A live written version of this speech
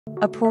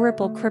A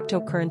pro-Ripple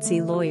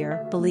cryptocurrency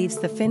lawyer believes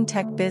the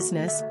fintech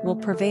business will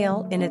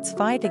prevail in its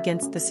fight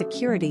against the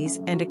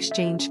Securities and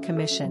Exchange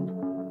Commission.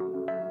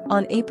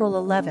 On April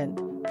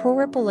 11,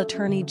 pro-Ripple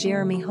attorney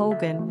Jeremy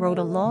Hogan wrote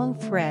a long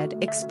thread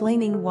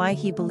explaining why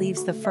he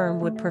believes the firm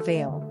would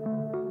prevail.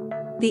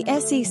 The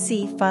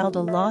SEC filed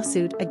a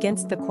lawsuit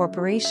against the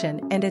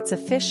corporation and its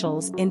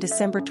officials in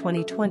December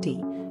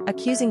 2020,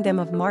 accusing them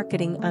of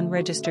marketing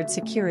unregistered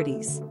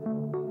securities.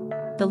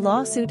 The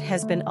lawsuit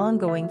has been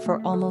ongoing for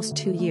almost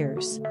 2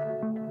 years.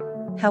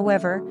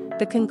 However,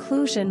 the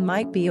conclusion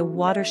might be a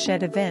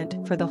watershed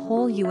event for the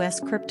whole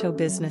U.S. crypto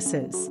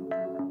businesses.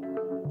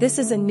 This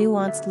is a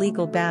nuanced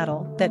legal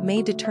battle that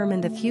may determine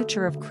the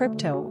future of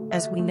crypto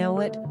as we know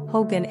it,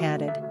 Hogan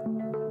added.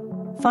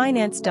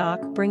 Finance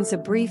Doc brings a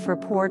brief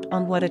report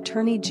on what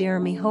attorney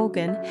Jeremy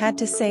Hogan had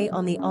to say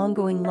on the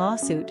ongoing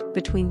lawsuit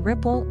between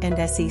Ripple and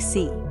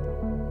SEC.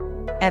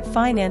 At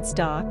Finance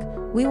Doc,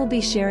 we will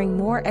be sharing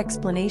more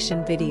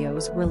explanation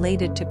videos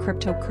related to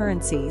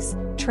cryptocurrencies,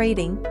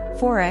 trading,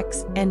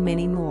 forex, and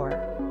many more.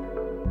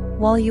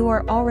 While you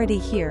are already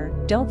here,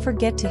 don't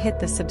forget to hit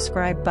the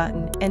subscribe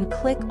button and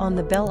click on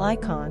the bell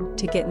icon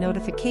to get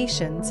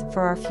notifications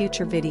for our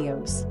future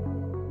videos.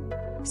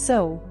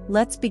 So,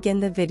 let's begin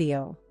the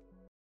video.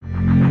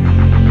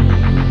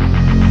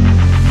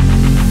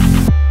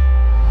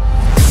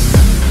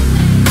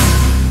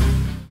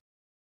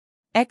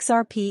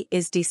 XRP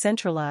is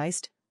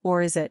decentralized,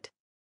 or is it?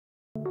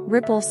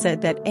 Ripple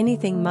said that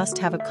anything must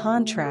have a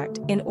contract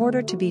in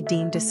order to be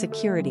deemed a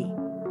security.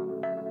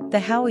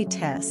 The Howey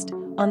test,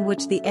 on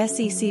which the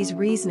SEC's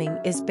reasoning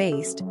is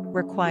based,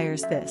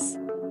 requires this.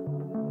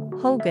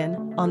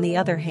 Hogan, on the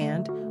other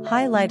hand,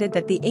 highlighted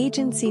that the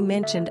agency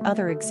mentioned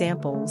other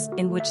examples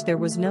in which there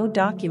was no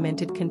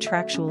documented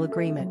contractual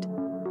agreement.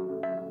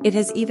 It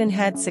has even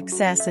had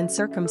success in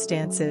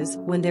circumstances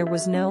when there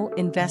was no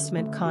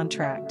investment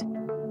contract.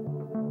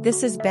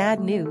 This is bad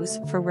news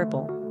for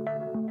Ripple.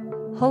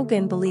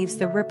 Hogan believes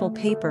the Ripple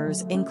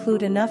papers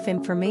include enough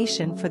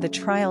information for the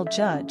trial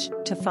judge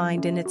to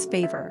find in its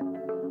favor.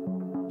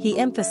 He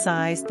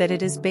emphasized that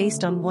it is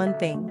based on one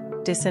thing: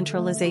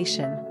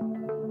 decentralization.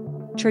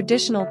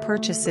 Traditional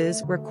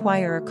purchases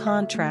require a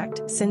contract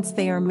since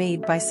they are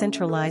made by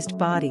centralized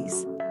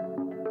bodies.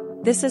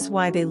 This is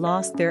why they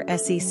lost their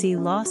SEC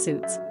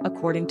lawsuits,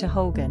 according to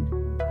Hogan.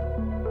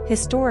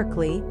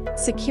 Historically,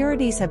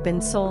 securities have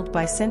been sold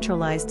by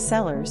centralized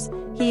sellers,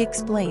 he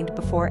explained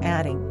before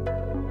adding.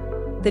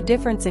 The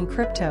difference in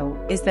crypto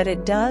is that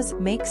it does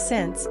make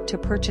sense to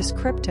purchase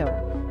crypto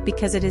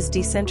because it is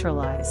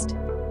decentralized.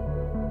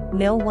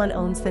 No one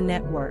owns the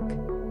network.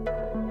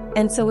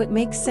 And so it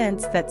makes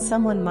sense that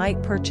someone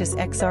might purchase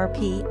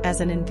XRP as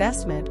an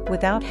investment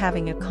without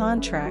having a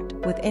contract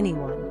with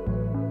anyone.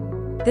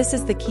 This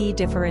is the key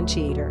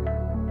differentiator.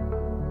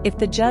 If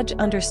the judge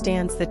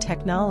understands the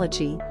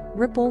technology,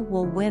 Ripple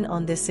will win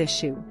on this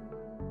issue.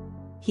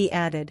 He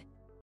added.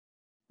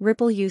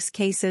 Ripple use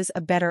cases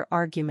a better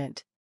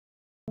argument.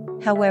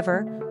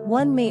 However,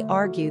 one may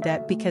argue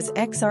that because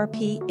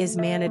XRP is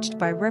managed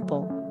by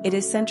Ripple, it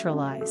is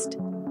centralized.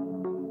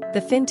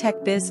 The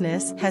fintech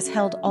business has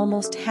held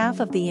almost half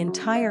of the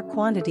entire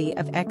quantity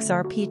of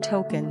XRP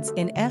tokens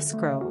in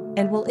escrow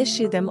and will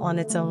issue them on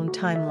its own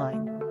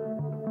timeline.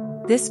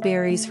 This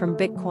varies from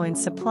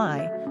Bitcoin's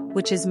supply,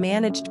 which is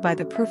managed by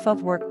the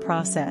proof-of-work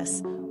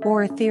process,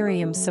 or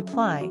Ethereum's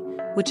supply,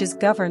 which is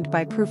governed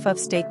by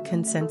proof-of-stake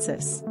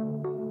consensus.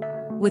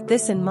 With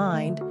this in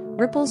mind,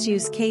 Ripple's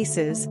use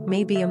cases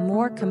may be a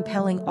more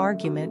compelling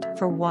argument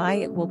for why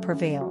it will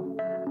prevail.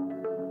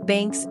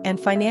 Banks and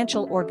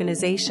financial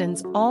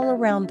organizations all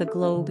around the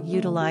globe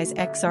utilize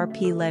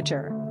XRP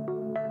Ledger.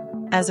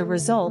 As a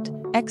result,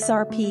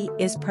 XRP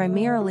is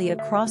primarily a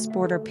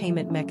cross-border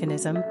payment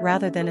mechanism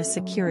rather than a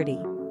security.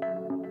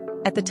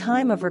 At the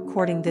time of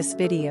recording this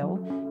video,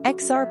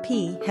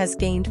 XRP has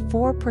gained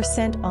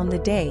 4% on the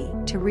day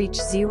to reach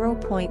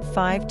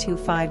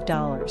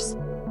 $0.525.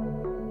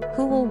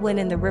 Who will win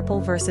in the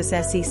Ripple vs.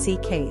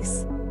 SEC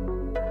case?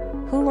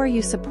 Who are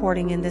you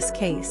supporting in this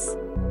case?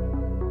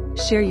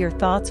 Share your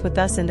thoughts with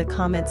us in the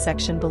comment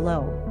section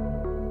below.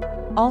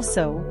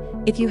 Also,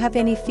 if you have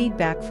any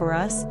feedback for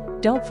us,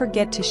 don't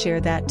forget to share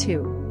that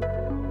too.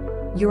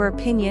 Your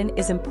opinion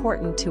is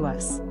important to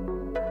us.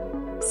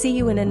 See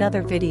you in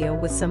another video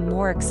with some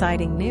more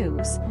exciting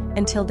news.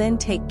 Until then,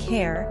 take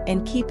care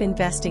and keep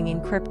investing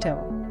in crypto.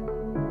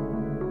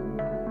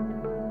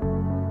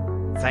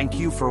 Thank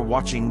you for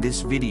watching this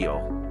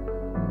video.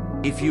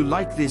 If you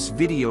like this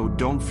video,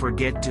 don't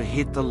forget to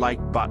hit the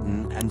like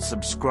button and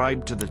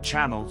subscribe to the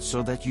channel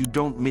so that you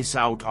don't miss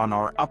out on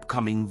our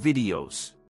upcoming videos.